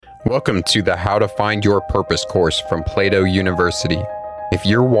Welcome to the How to Find Your Purpose course from Plato University. If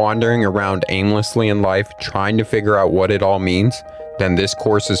you're wandering around aimlessly in life trying to figure out what it all means, then this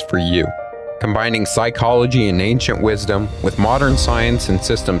course is for you. Combining psychology and ancient wisdom with modern science and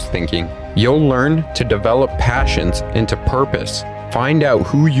systems thinking, you'll learn to develop passions into purpose, find out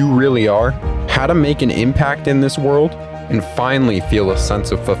who you really are, how to make an impact in this world, and finally feel a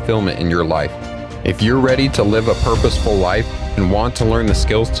sense of fulfillment in your life. If you're ready to live a purposeful life and want to learn the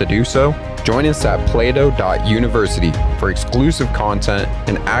skills to do so, join us at plato.university for exclusive content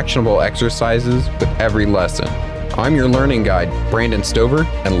and actionable exercises with every lesson. I'm your learning guide, Brandon Stover,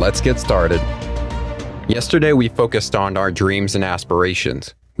 and let's get started. Yesterday, we focused on our dreams and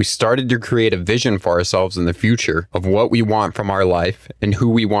aspirations. We started to create a vision for ourselves in the future of what we want from our life and who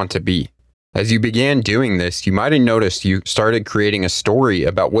we want to be. As you began doing this, you might have noticed you started creating a story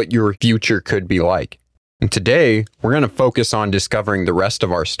about what your future could be like. And today, we're going to focus on discovering the rest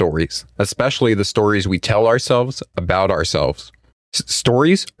of our stories, especially the stories we tell ourselves about ourselves.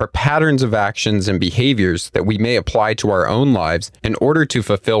 Stories are patterns of actions and behaviors that we may apply to our own lives in order to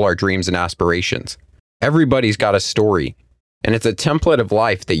fulfill our dreams and aspirations. Everybody's got a story, and it's a template of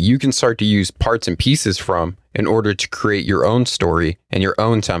life that you can start to use parts and pieces from in order to create your own story and your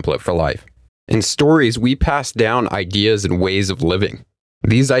own template for life. In stories, we pass down ideas and ways of living.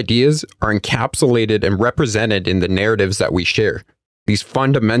 These ideas are encapsulated and represented in the narratives that we share, these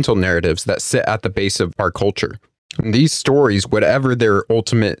fundamental narratives that sit at the base of our culture. And these stories, whatever their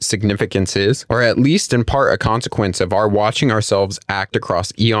ultimate significance is, are at least in part a consequence of our watching ourselves act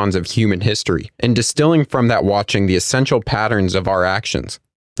across eons of human history and distilling from that watching the essential patterns of our actions.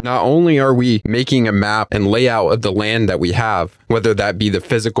 Not only are we making a map and layout of the land that we have, whether that be the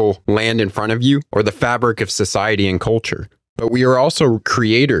physical land in front of you or the fabric of society and culture, but we are also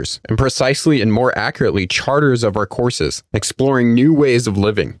creators and precisely and more accurately charters of our courses, exploring new ways of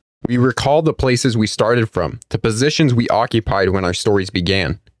living. We recall the places we started from, the positions we occupied when our stories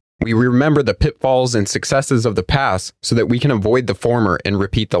began. We remember the pitfalls and successes of the past so that we can avoid the former and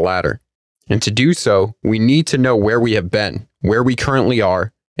repeat the latter. And to do so, we need to know where we have been, where we currently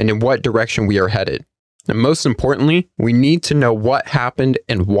are, and in what direction we are headed. And most importantly, we need to know what happened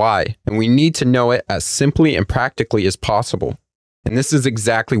and why, and we need to know it as simply and practically as possible. And this is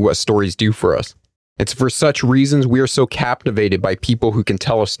exactly what stories do for us. It's for such reasons we are so captivated by people who can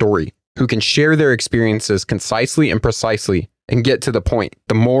tell a story, who can share their experiences concisely and precisely, and get to the point,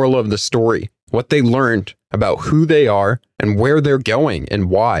 the moral of the story, what they learned about who they are and where they're going and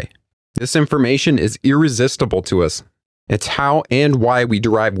why. This information is irresistible to us. It's how and why we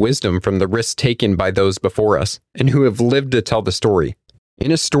derive wisdom from the risks taken by those before us and who have lived to tell the story.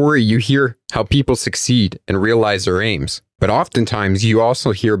 In a story, you hear how people succeed and realize their aims, but oftentimes you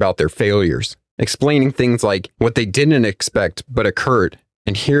also hear about their failures, explaining things like what they didn't expect but occurred,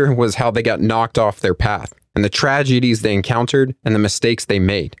 and here was how they got knocked off their path, and the tragedies they encountered and the mistakes they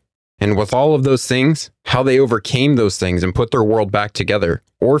made. And with all of those things, how they overcame those things and put their world back together,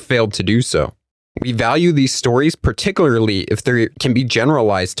 or failed to do so. We value these stories particularly if they can be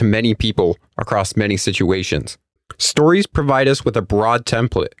generalized to many people across many situations. Stories provide us with a broad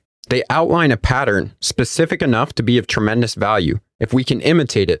template. They outline a pattern specific enough to be of tremendous value if we can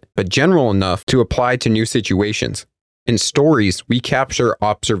imitate it, but general enough to apply to new situations. In stories, we capture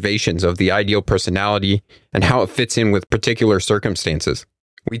observations of the ideal personality and how it fits in with particular circumstances.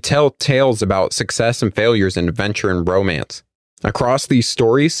 We tell tales about success and failures in adventure and romance. Across these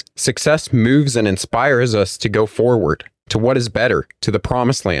stories, success moves and inspires us to go forward, to what is better, to the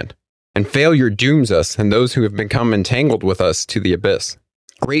promised land. And failure dooms us and those who have become entangled with us to the abyss.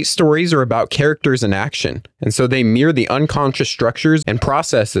 Great stories are about characters in action, and so they mirror the unconscious structures and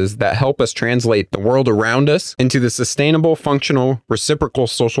processes that help us translate the world around us into the sustainable, functional, reciprocal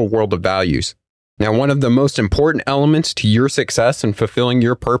social world of values. Now, one of the most important elements to your success and fulfilling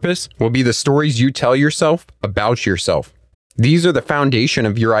your purpose will be the stories you tell yourself about yourself. These are the foundation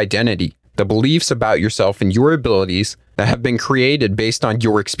of your identity, the beliefs about yourself and your abilities that have been created based on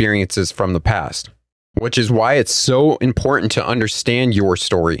your experiences from the past, which is why it's so important to understand your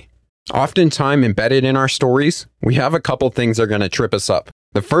story. Oftentimes embedded in our stories, we have a couple things that are going to trip us up.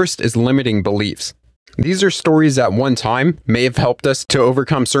 The first is limiting beliefs. These are stories that one time may have helped us to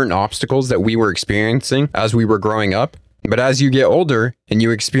overcome certain obstacles that we were experiencing as we were growing up, but as you get older and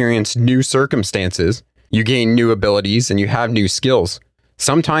you experience new circumstances, you gain new abilities and you have new skills.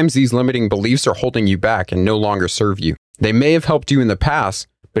 Sometimes these limiting beliefs are holding you back and no longer serve you. They may have helped you in the past,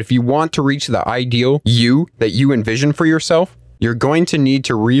 but if you want to reach the ideal you that you envision for yourself, you're going to need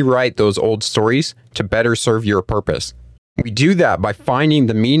to rewrite those old stories to better serve your purpose. We do that by finding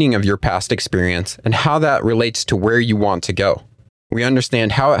the meaning of your past experience and how that relates to where you want to go. We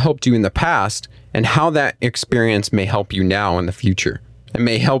understand how it helped you in the past and how that experience may help you now in the future. It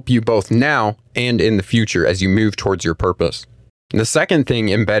may help you both now and in the future as you move towards your purpose. And the second thing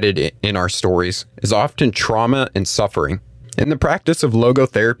embedded in our stories is often trauma and suffering. In the practice of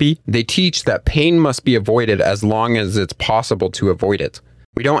logotherapy, they teach that pain must be avoided as long as it's possible to avoid it.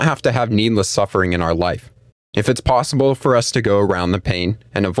 We don't have to have needless suffering in our life. If it's possible for us to go around the pain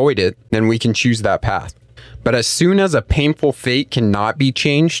and avoid it, then we can choose that path. But as soon as a painful fate cannot be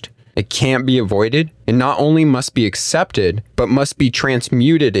changed, it can't be avoided, it not only must be accepted, but must be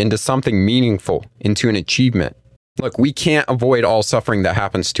transmuted into something meaningful, into an achievement. Look, we can't avoid all suffering that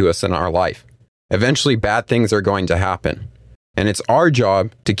happens to us in our life. Eventually, bad things are going to happen. And it's our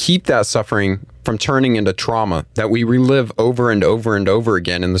job to keep that suffering from turning into trauma that we relive over and over and over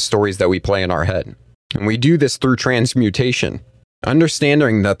again in the stories that we play in our head. And we do this through transmutation.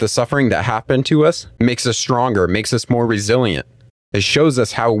 Understanding that the suffering that happened to us makes us stronger, makes us more resilient. It shows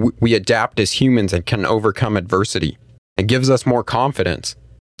us how we adapt as humans and can overcome adversity. It gives us more confidence.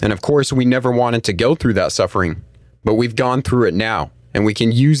 And of course, we never wanted to go through that suffering, but we've gone through it now, and we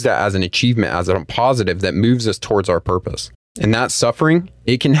can use that as an achievement, as a positive that moves us towards our purpose. And that suffering,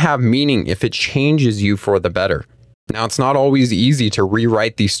 it can have meaning if it changes you for the better. Now, it's not always easy to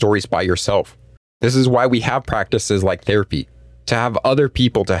rewrite these stories by yourself. This is why we have practices like therapy, to have other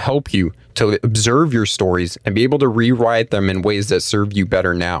people to help you to observe your stories and be able to rewrite them in ways that serve you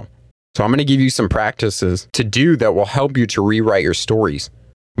better now. So I'm going to give you some practices to do that will help you to rewrite your stories.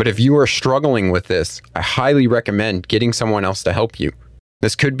 But if you are struggling with this, I highly recommend getting someone else to help you.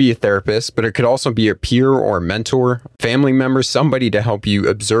 This could be a therapist, but it could also be a peer or a mentor, family member, somebody to help you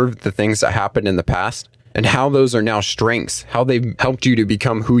observe the things that happened in the past and how those are now strengths, how they've helped you to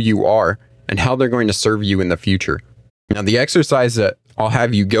become who you are, and how they're going to serve you in the future. Now, the exercise that I'll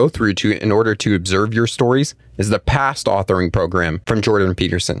have you go through in order to observe your stories is the past authoring program from Jordan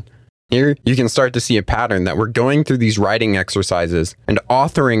Peterson. Here, you can start to see a pattern that we're going through these writing exercises and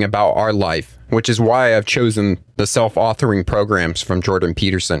authoring about our life, which is why I've chosen the self-authoring programs from Jordan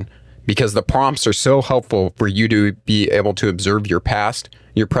Peterson, because the prompts are so helpful for you to be able to observe your past,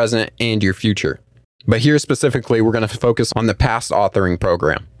 your present, and your future. But here specifically, we're going to focus on the past authoring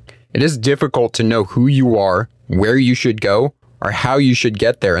program. It is difficult to know who you are, where you should go, or how you should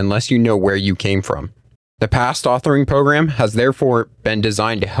get there unless you know where you came from. The past authoring program has therefore been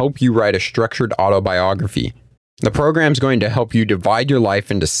designed to help you write a structured autobiography. The program is going to help you divide your life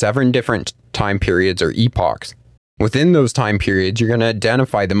into 7 different time periods or epochs. Within those time periods, you're going to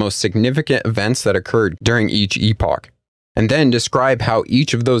identify the most significant events that occurred during each epoch, and then describe how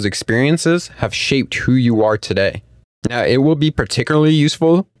each of those experiences have shaped who you are today. Now, it will be particularly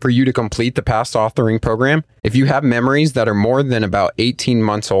useful for you to complete the past authoring program if you have memories that are more than about 18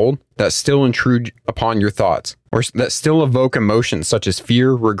 months old that still intrude upon your thoughts, or that still evoke emotions such as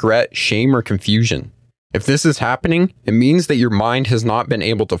fear, regret, shame, or confusion. If this is happening, it means that your mind has not been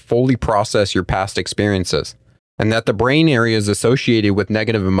able to fully process your past experiences, and that the brain areas associated with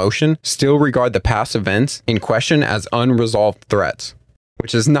negative emotion still regard the past events in question as unresolved threats,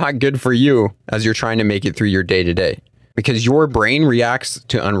 which is not good for you as you're trying to make it through your day-to-day. Because your brain reacts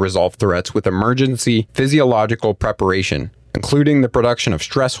to unresolved threats with emergency physiological preparation, including the production of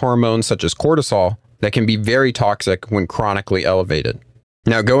stress hormones such as cortisol that can be very toxic when chronically elevated.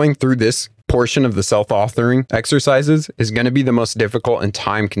 Now, going through this portion of the self-authoring exercises is going to be the most difficult and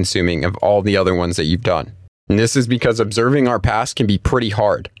time-consuming of all the other ones that you've done. And this is because observing our past can be pretty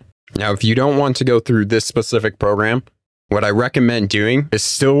hard. Now, if you don't want to go through this specific program, what I recommend doing is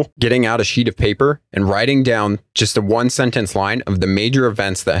still getting out a sheet of paper and writing down just a 1-sentence line of the major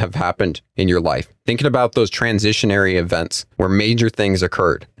events that have happened in your life. Thinking about those transitionary events where major things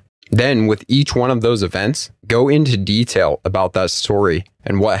occurred. Then with each one of those events, go into detail about that story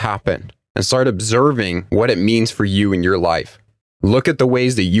and what happened and start observing what it means for you in your life. Look at the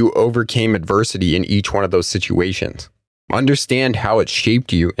ways that you overcame adversity in each one of those situations. Understand how it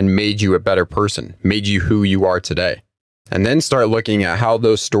shaped you and made you a better person, made you who you are today. And then start looking at how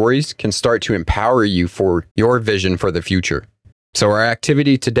those stories can start to empower you for your vision for the future. So our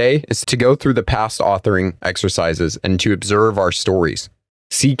activity today is to go through the past authoring exercises and to observe our stories.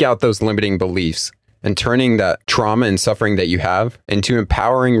 Seek out those limiting beliefs and turning that trauma and suffering that you have into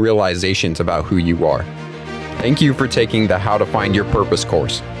empowering realizations about who you are. Thank you for taking the How to Find Your Purpose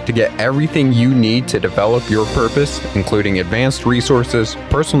course. To get everything you need to develop your purpose, including advanced resources,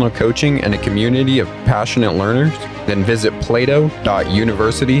 personal coaching, and a community of passionate learners, then visit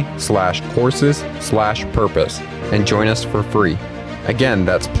plato.university/courses/purpose and join us for free. Again,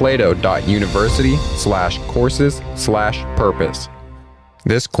 that's plato.university/courses/purpose.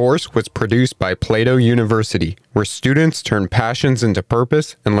 This course was produced by Plato University, where students turn passions into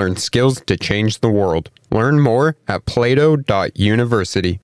purpose and learn skills to change the world. Learn more at plato.university.